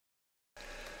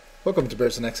Welcome to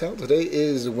Bears in Exile. Today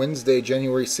is Wednesday,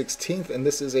 January 16th, and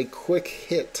this is a quick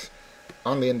hit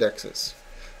on the indexes.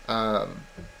 Not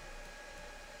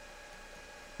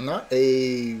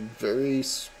a very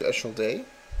special day. I'm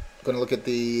going to look at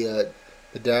the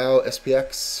Dow,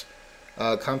 SPX,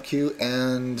 COMPQ,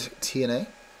 and TNA.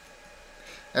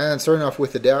 And starting off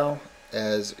with the Dow,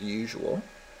 as usual.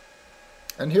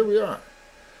 And here we are.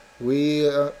 We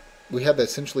had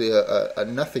essentially a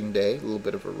nothing day, a little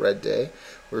bit of a red day.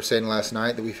 We were saying last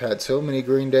night that we've had so many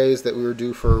green days that we were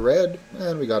due for a red,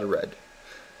 and we got a red.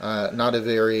 Not a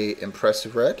very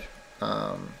impressive red.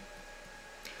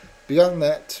 Beyond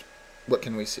that, what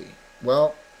can we see?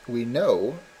 Well, we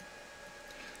know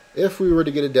if we were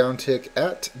to get a downtick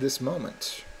at this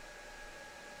moment,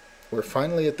 we're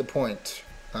finally at the point.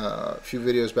 A few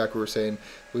videos back we were saying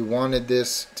we wanted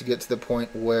this to get to the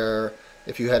point where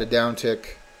if you had a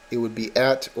downtick, it would be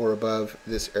at or above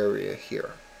this area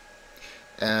here.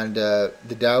 And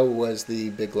the Dow was the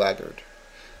big laggard.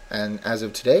 And as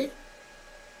of today,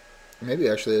 maybe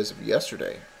actually as of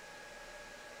yesterday,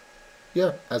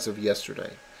 yeah, as of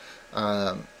yesterday,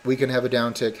 we can have a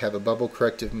downtick, have a bubble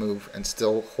corrective move, and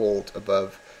still hold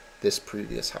above this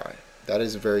previous high. That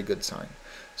is a very good sign.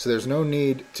 So there's no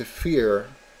need to fear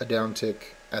a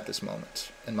downtick at this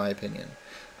moment, in my opinion.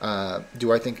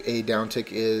 Do I think a downtick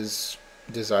is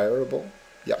desirable?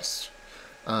 Yes.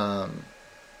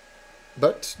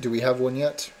 But do we have one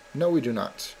yet? No, we do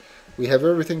not. We have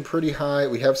everything pretty high.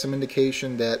 We have some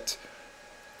indication that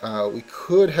we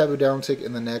could have a downtick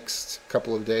in the next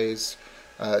couple of days.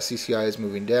 CCI is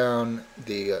moving down.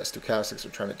 The stochastics are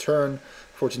trying to turn.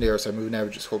 14-day RSI moving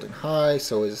average is holding high.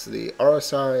 So is the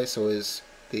RSI. So is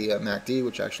the MACD,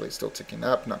 which actually is still ticking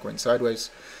up, not going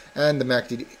sideways. And the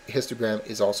MACD histogram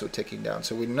is also ticking down.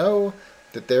 So we know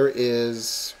that there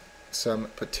is some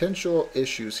potential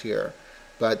issues here,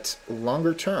 but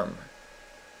longer term,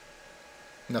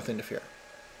 nothing to fear,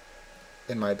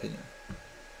 in my opinion.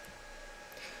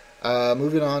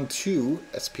 Moving on to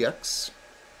SPX,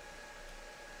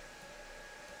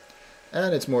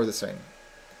 and it's more the same.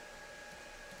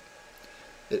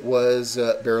 It was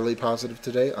barely positive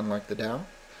today, unlike the Dow.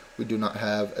 We do not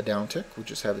have a downtick, we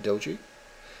just have a doji.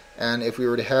 And if we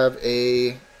were to have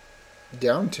a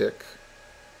downtick,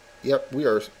 yep, we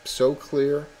are so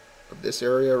clear of this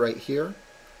area right here.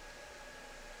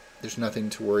 There's nothing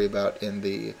to worry about in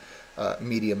the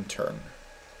medium term.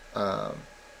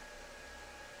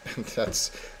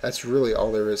 That's really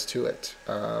all there is to it.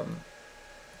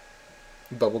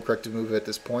 Bubble corrective move at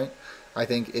this point, I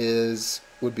think,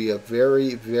 would be a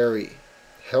very, very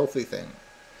healthy thing,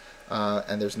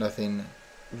 and there's nothing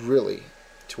really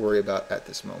to worry about at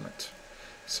this moment.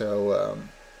 So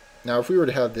now, if we were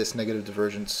to have this negative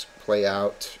divergence play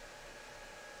out,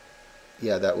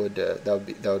 yeah, that would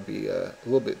be a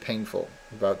little bit painful,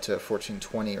 about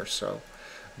 1420 or so.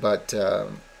 But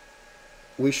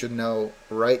we should know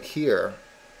right here,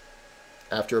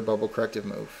 after a bubble corrective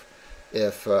move,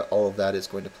 if all of that is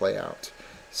going to play out.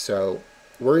 So,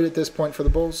 worried at this point for the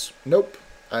bulls? Nope,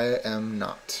 I am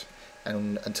not.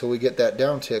 And until we get that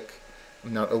downtick,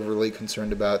 I'm not overly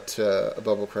concerned about a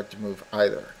bubble corrective move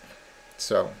either.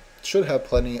 So, should have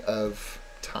plenty of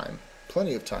time.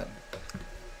 Plenty of time.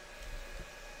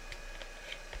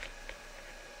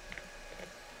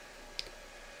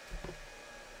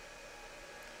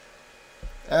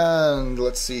 And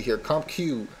let's see here,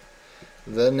 COMPQ,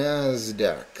 the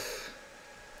NASDAQ.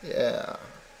 Yeah.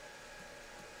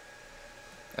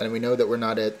 And we know that we're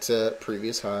not at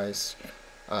previous highs.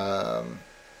 Where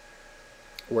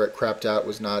it crapped out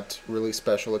was not really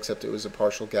special, except it was a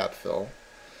partial gap fill.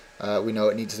 We know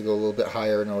it needs to go a little bit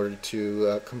higher in order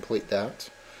to complete that.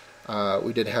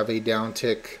 We did have a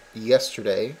downtick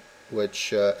yesterday, which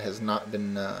has not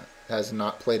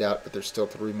played out, but there's still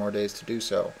 3 more days to do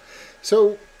so.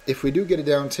 So if we do get a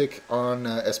downtick on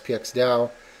SPX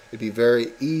Dow, it'd be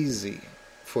very easy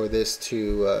for this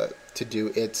to do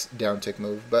its downtick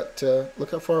move. But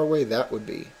look how far away that would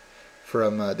be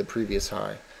from the previous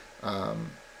high.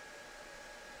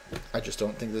 I just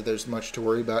don't think that there's much to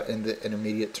worry about in the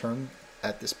intermediate term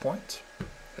at this point.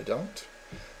 I don't.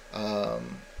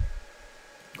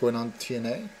 Going on to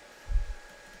TNA,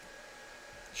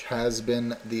 which has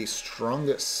been the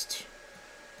strongest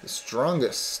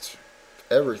of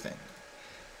everything.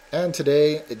 And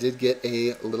today it did get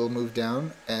a little move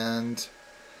down, and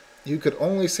you could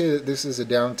only say that this is a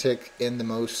downtick in the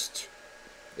most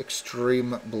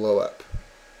extreme blow up.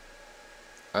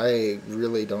 I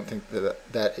really don't think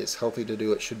that is healthy to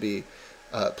do. It should be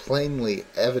plainly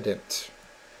evident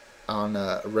on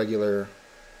a regular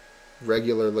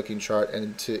looking chart,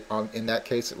 and in that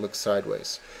case it looks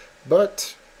sideways.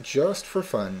 But just for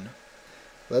fun,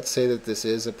 let's say that this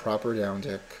is a proper down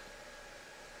tick.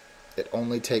 It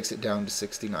only takes it down to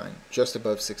 69, just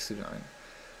above 69.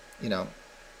 You know,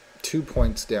 2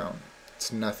 points down.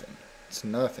 It's nothing. It's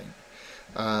nothing.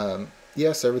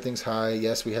 Yes, everything's high.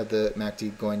 Yes, we have the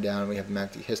MACD going down. We have the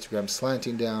MACD histogram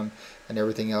slanting down, and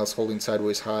everything else holding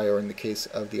sideways high, or in the case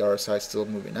of the RSI, still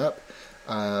moving up.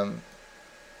 Not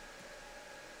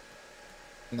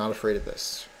afraid of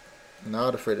this.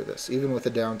 Not afraid of this. Even with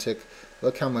a downtick,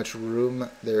 look how much room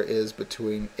there is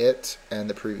between it and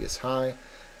the previous high.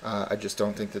 I just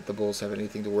don't think that the bulls have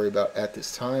anything to worry about at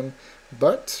this time.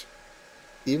 But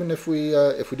even if we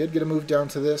did get a move down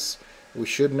to this, we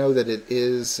should know that it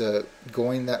is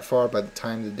going that far by the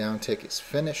time the downtick is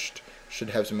finished. Should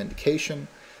have some indication.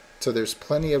 So there's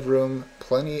plenty of room,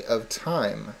 plenty of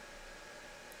time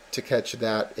to catch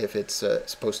that if it's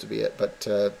supposed to be it. But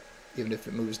even if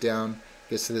it moves down,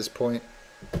 gets to this point,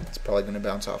 it's probably going to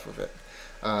bounce off of it.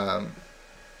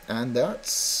 And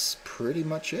that's pretty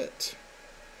much it.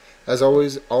 As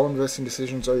always, all investing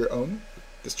decisions are your own.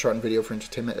 This chart and video for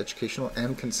entertainment, educational,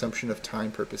 and consumption of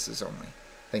time purposes only.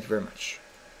 Thank you very much.